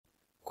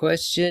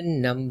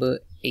Question number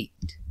 8.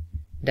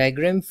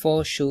 Diagram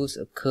 4 shows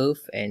a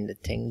curve and the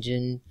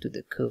tangent to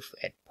the curve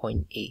at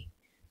point A.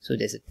 So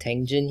there's a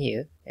tangent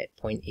here at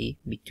point A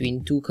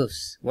between two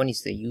curves. One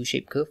is the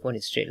U-shaped curve, one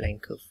is straight line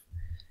curve.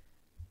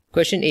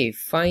 Question A.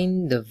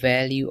 Find the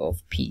value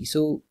of P.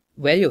 So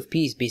value of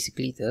P is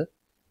basically the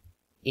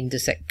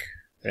intersect,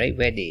 right,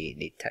 where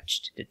they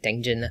touched, the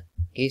tangent.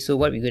 Okay, so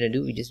what we're going to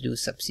do, we just do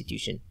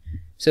substitution.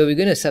 So we're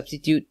going to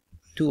substitute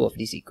two of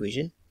this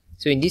equation.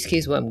 So in this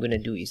case, what I'm going to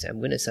do is I'm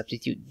going to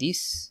substitute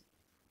this,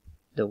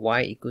 the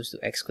y equals to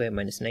x squared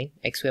minus 9.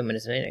 X squared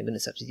minus 9, I'm going to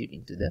substitute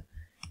into the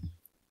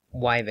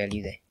y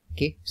value there.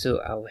 Okay, so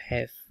I'll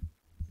have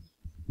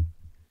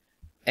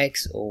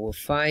x over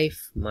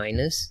 5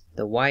 minus,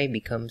 the y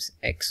becomes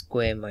x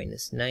squared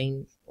minus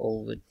 9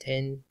 over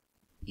 10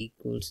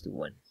 equals to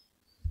 1.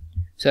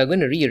 So I'm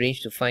going to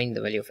rearrange to find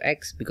the value of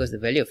x, because the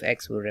value of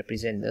x will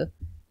represent the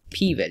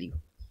p value.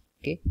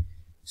 Okay,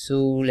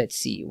 so let's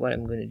see what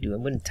I'm going to do.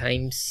 I'm going to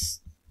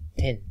times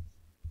 10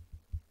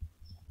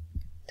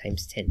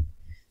 times 10.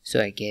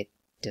 So I get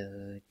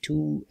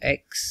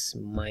 2x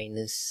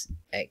minus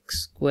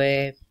x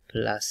squared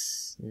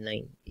plus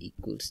 9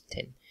 equals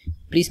 10.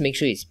 Please make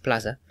sure it's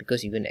plus,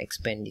 because you're going to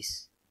expand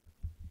this.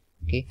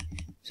 Okay,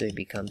 so it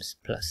becomes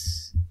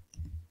plus.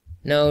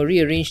 Now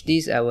rearrange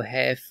this.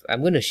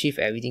 I'm going to shift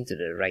everything to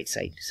the right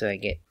side. So I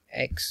get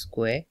x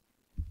squared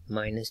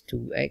minus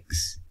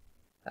 2x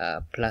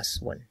plus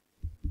 1.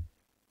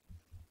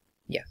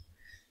 Yeah.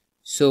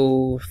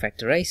 So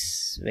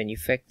factorize. When you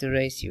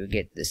factorize, you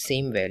get the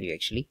same value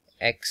actually.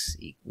 X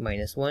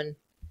minus 1,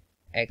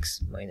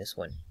 x minus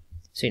 1.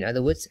 So in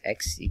other words,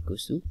 x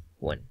equals to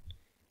 1.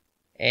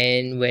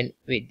 And when,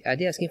 wait, are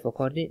they asking for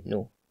coordinate?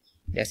 No.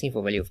 They're asking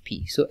for value of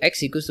p. So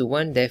x equals to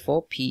 1,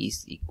 therefore p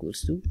is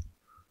equals to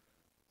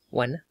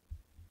 1.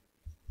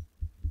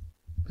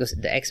 Because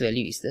the x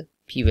value is the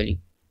p value.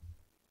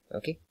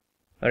 Okay.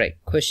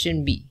 Alright,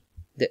 question B.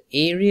 The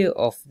area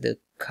of the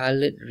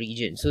colored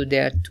region. So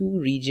there are two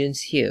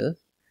regions here.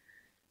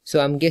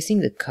 So I'm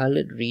guessing the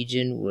colored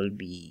region will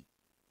be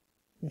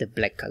the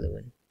black color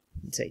one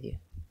inside here.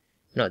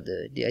 Not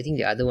I think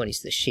the other one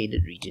is the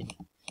shaded region.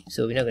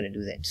 So we're not going to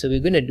do that. So we're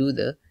going to do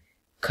the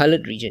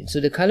colored region. So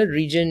the colored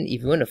region,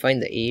 if you want to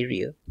find the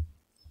area,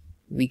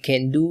 we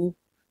can do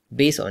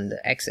based on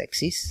the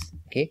x-axis.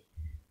 Okay,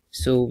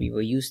 so we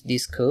will use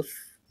this curve,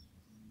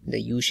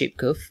 the U-shaped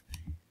curve,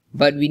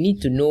 but we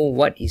need to know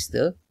what is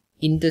the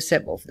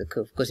intercept of the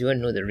curve, because we want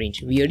to know the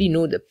range. We already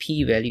know the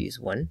p value is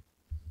 1,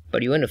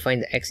 but you want to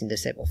find the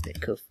x-intercept of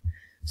that curve.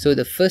 So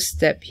the first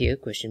step here,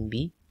 question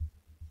B,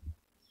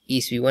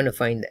 is we want to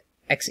find the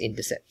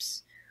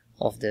x-intercepts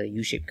of the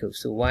U-shaped curve.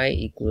 So y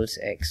equals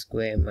x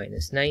squared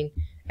minus 9.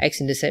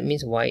 X-intercept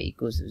means y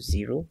equals to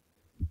 0.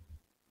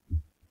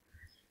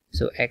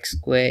 So x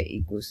squared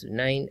equals to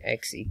 9,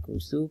 x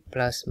equals to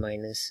plus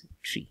minus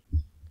 3.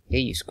 Okay,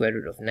 you square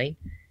root of 9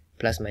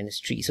 plus minus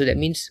 3. So that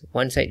means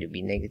one side will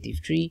be negative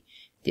 3,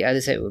 the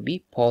other side will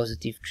be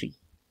positive 3.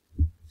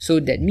 So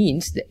that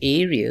means the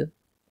area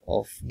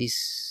of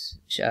this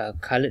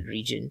colored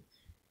region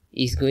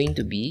is going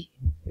to be,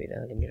 wait,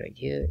 let me write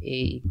here, a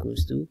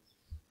equals to,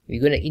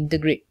 we're going to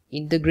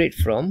integrate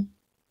from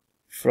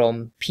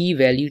p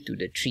value to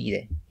the 3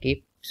 there.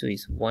 Okay, so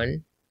it's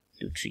 1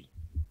 to 3.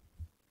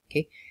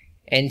 Okay,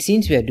 and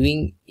since we are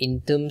doing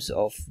in terms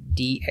of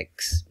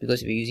dx,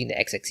 because we're using the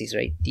x-axis,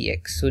 right,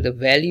 dx, so the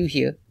value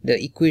here,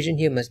 the equation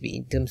here must be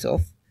in terms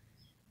of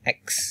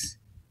x.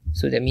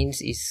 So that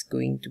means it's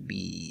going to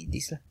be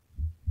this.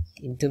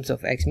 In terms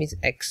of x means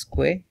x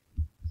squared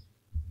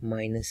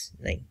minus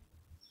 9.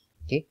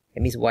 Okay,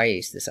 that means y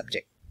is the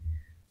subject.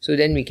 So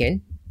then we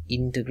can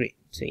integrate.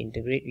 So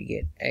integrate, we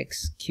get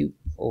x cubed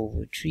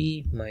over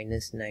 3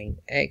 minus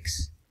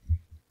 9x,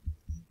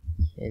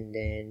 and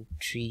then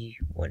 3,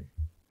 1.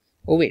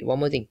 Oh wait, one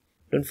more thing.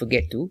 Don't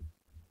forget to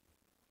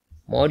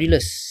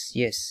modulus.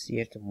 Yes, you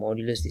have to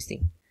modulus this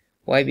thing.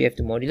 Why we have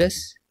to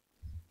modulus?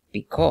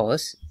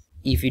 Because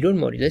if you don't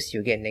modulus,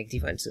 you'll get a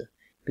negative answer,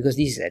 because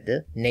this is at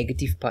the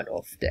negative part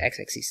of the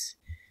x-axis.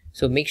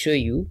 So make sure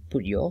you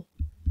put your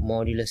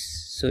modulus.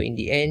 So in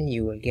the end,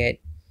 you will get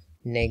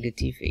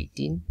negative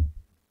 18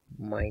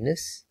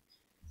 minus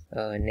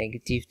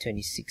negative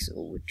 26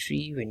 over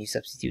 3 when you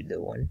substitute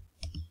the 1.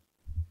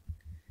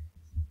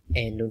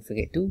 And don't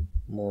forget to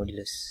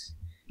modulus.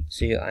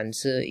 So your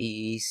answer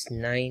is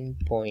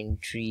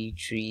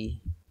 9.33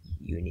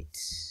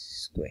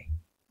 units square.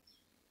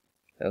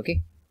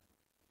 Okay.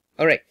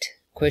 Alright.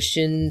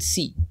 Question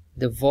C.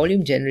 The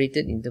volume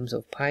generated in terms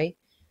of pi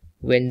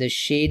when the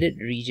shaded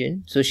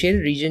region, so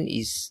shaded region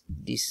is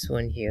this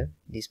one here,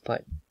 this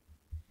part,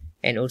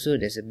 and also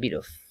there's a bit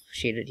of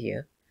shaded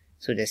here,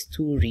 so there's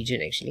two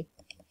regions actually.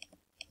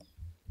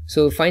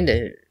 So find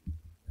the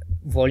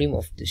volume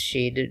of the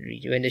shaded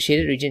region when the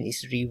shaded region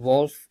is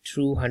revolved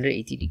through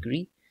 180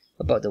 degree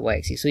about the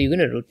y-axis. So you're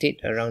going to rotate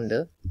around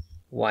the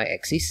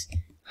y-axis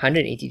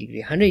 180 degree.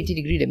 180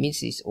 degree, that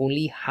means it's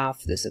only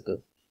half the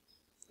circle.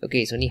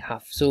 Okay, it's only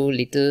half. So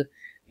later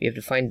we have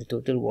to find the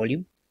total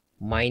volume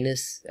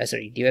minus,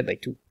 divide by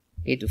 2,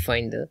 okay, to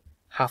find the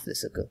half the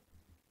circle.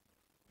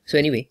 So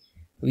anyway,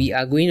 we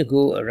are going to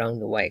go around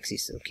the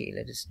y-axis. Okay,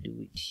 let us do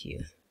it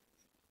here.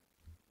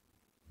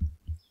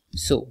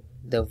 So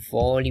the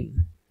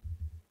volume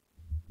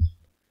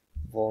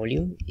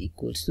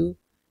equals to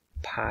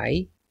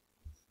pi,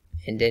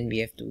 and then we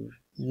have to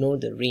know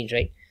the range,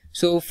 right?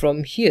 So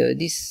from here,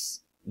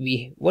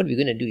 what we're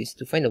going to do is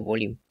to find the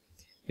volume.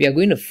 We are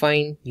going to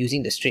find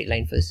using the straight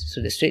line first.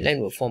 So the straight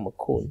line will form a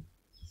cone.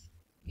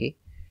 Okay,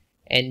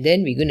 and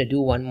then we're going to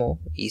do one more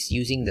is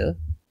using the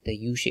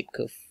U-shaped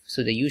curve.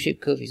 So the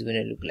U-shaped curve is going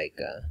to look like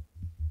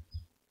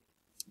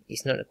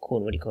it's not a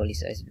cone. What do you call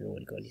this? I don't know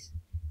what you call this.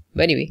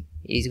 But anyway,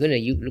 it's going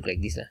to look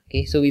like this.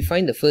 Okay, so we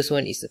find the first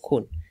one is the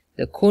cone.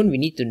 The cone, we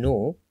need to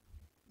know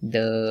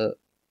the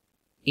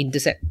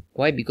intercept.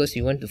 Why? Because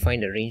we want to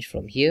find the range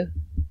from here.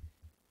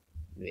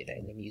 Wait,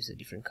 let me use a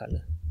different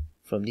color.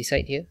 From this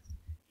side here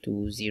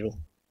to 0.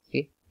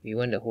 Okay, we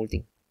want the whole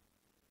thing.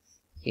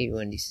 Okay, we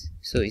want this.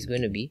 So it's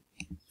going to be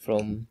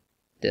from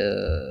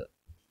the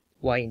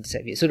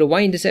y-intercept here. So the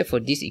y-intercept for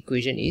this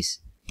equation is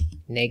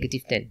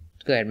negative 10.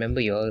 Because I remember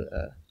you all,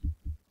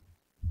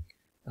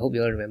 I hope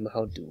you all remember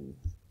how to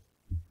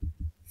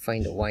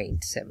find the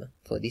y-intercept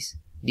for this.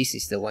 This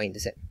is the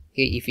y-intercept.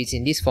 Okay, if it's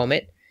in this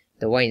format,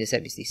 the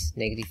y-intercept is this,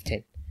 negative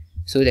 10.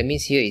 So that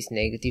means here is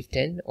negative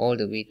 10 all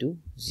the way to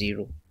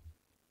 0.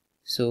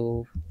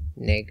 So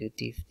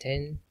negative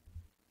 10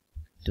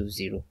 to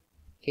 0.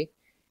 Okay,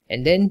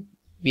 and then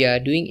we are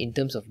doing in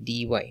terms of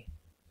dy,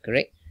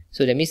 correct?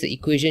 So that means the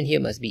equation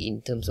here must be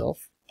in terms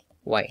of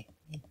y,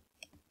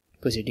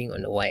 because you're doing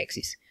on the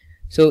y-axis.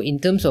 So in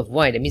terms of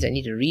y, that means I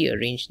need to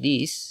rearrange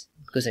this,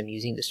 because I'm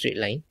using the straight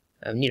line.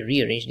 I need to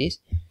rearrange this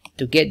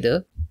to get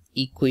the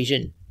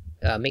equation,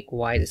 make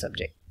y the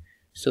subject.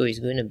 So it's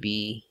going to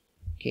be,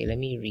 okay, let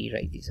me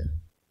rewrite this.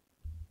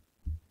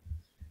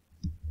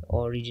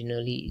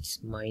 Originally it's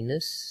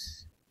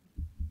minus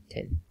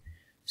 10.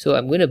 So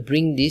I'm going to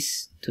bring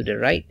this to the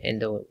right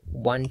and the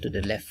 1 to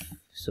the left.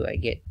 So I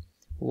get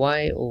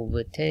y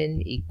over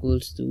 10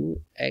 equals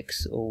to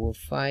x over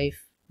 5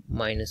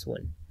 minus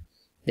 1.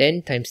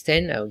 Then times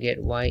 10, I'll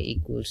get y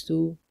equals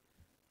to,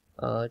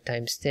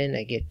 times 10,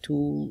 I get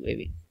 2,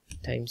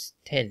 times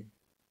 10.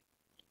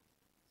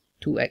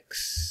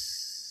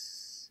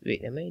 2x,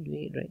 wait, am I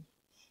doing it right?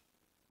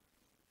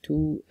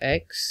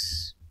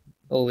 2x,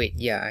 oh wait,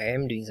 yeah, I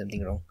am doing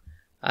something wrong.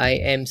 I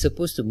am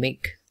supposed to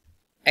make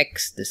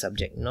x the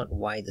subject, not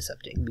y the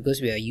subject,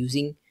 because we are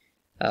using,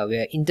 we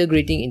are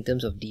integrating in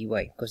terms of dy,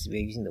 because we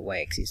are using the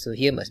y-axis. So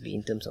here must be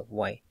in terms of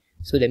y.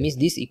 So that means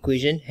this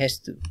equation has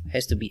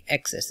to be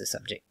x as the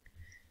subject.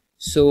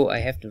 So I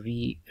have to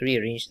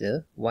rearrange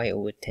the y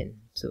over 10.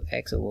 So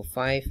x over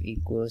 5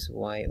 equals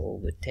y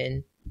over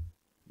 10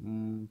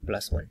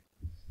 plus 1.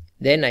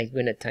 Then I'm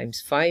going to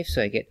times 5,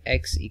 so I get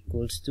x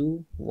equals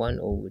to 1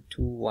 over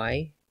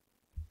 2y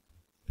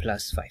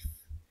plus 5.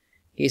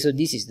 Okay, so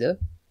this is the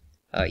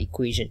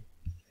equation,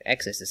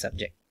 x as the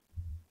subject.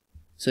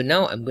 So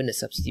now I'm going to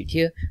substitute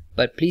here,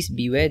 but please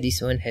beware,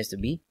 this one has to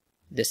be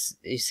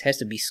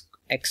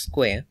x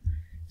square.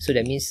 So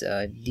that means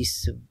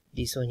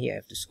this one here I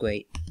have to square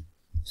it.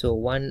 So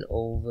 1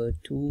 over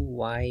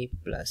 2y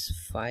plus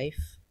 5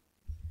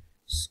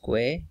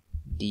 square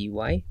dy.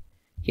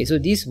 Okay, so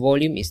this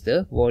volume is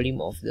the volume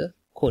of the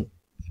cone.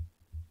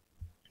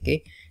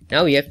 Okay,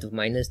 now we have to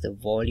minus the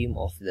volume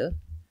of the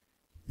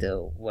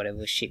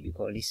whatever shape you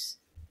call this.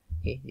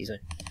 Okay, this one,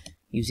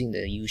 using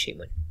the U-shape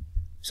one.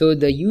 So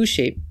the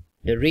U-shape,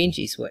 the range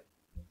is what?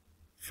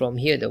 From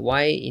here, the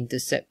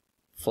y-intercept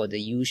for the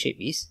U-shape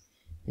is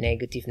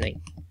negative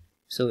 9.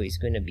 So it's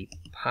going to be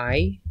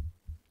pi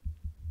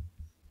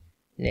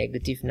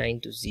negative 9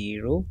 to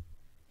 0.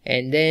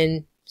 And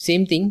then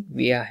same thing,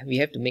 we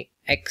have to make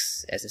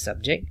x as a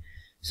subject.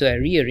 So I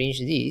rearrange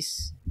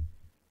this,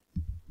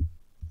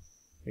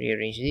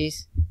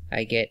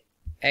 I get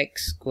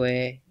x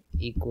square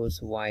equals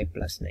y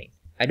plus 9.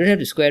 I don't have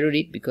to square root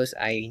it because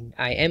I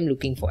am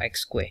looking for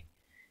x square.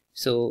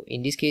 So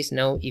in this case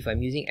now, if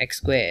I'm using x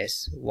square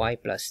as y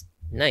plus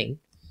 9,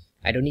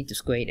 I don't need to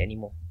square it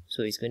anymore.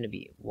 So it's going to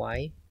be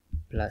y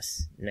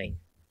plus 9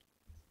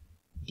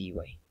 dy.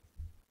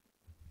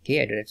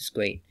 Okay, I don't have to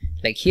square it.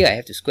 Like here I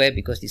have to square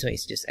because this one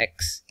is just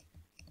x.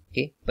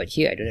 Okay, but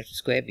here I don't have to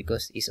square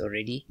because it's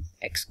already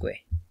x square.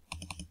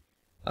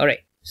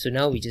 Alright, so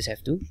now we just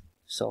have to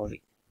solve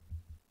it.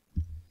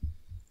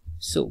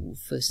 So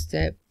first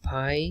step,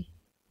 pi,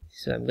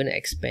 so I'm going to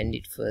expand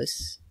it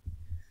first.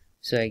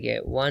 So I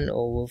get 1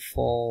 over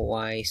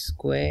 4y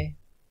square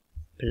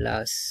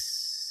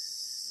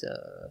plus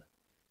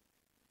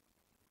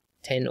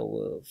 10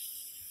 over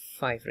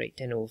 5, right?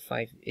 10 over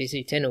 5, is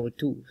it 10 over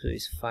 2? So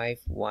it's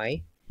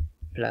 5y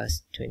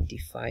plus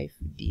 25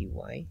 dy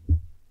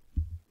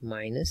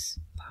minus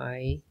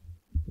pi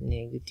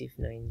negative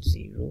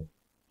 90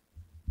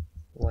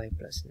 y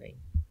plus 9.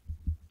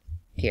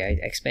 Okay,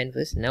 I expand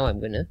first. Now I'm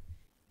going to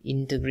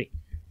integrate.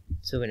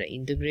 So when I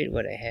integrate,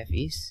 what I have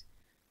is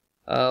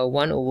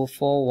 1 over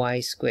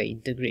 4y square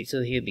integrate.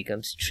 So here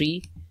becomes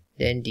 3.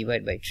 Then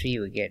divide by 3,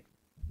 we get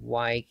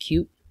y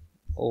cubed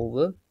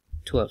over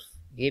 12.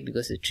 okay,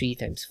 because the 3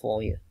 times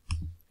 4 here.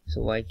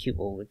 So y cubed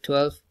over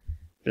 12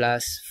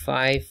 plus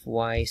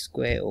 5y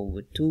squared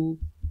over 2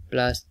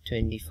 plus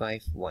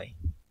 25y.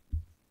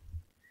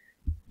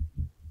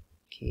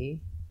 Okay,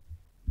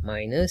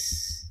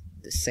 minus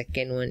the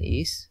second one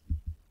is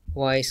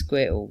y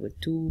squared over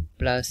 2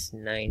 plus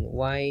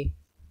 9y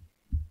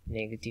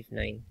negative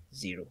 9,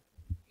 0.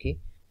 Okay,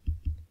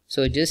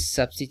 so just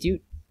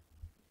substitute,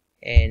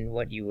 and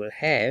what you will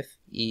have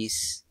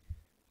is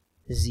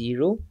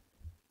 0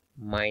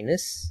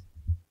 minus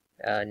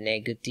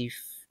negative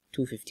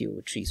 250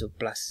 over 3, so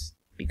plus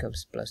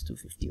becomes plus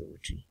 250 over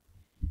 3,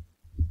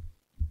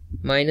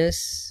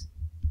 minus,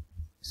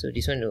 so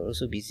this one will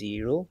also be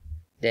 0,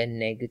 then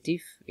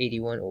negative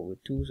 81 over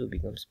 2, so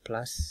becomes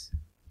plus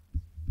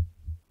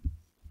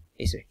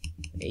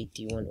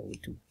 81 over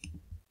 2.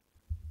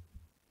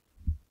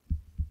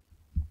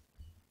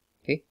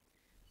 Okay,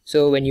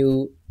 so when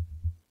you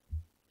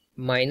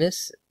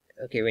minus,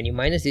 okay, when you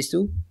minus these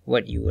two,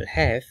 what you will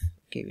have,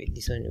 okay, wait,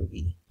 this one will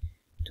be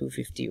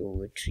 250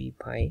 over 3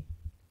 pi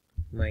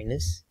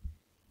minus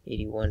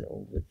 81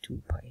 over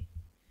 2 pi.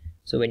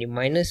 So when you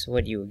minus,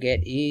 what you will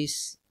get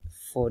is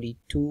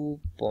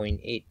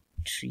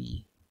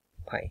 42.83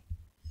 pi.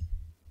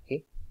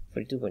 Okay,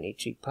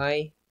 42.83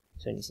 pi.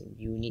 So this is in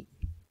unit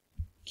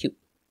cube.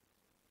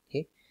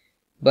 Okay,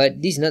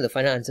 but this is not the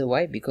final answer.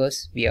 Why?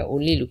 Because we are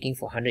only looking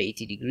for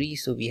 180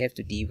 degrees, so we have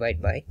to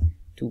divide by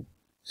 2.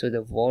 So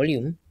the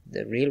volume,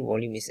 the real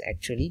volume, is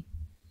actually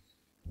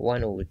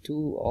 1 over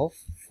 2 of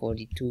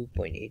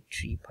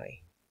 42.83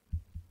 pi.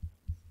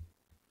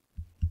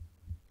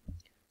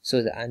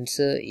 So the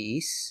answer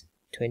is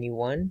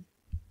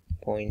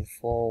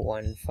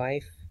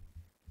 21.415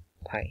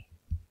 pi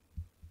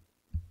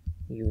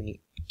unit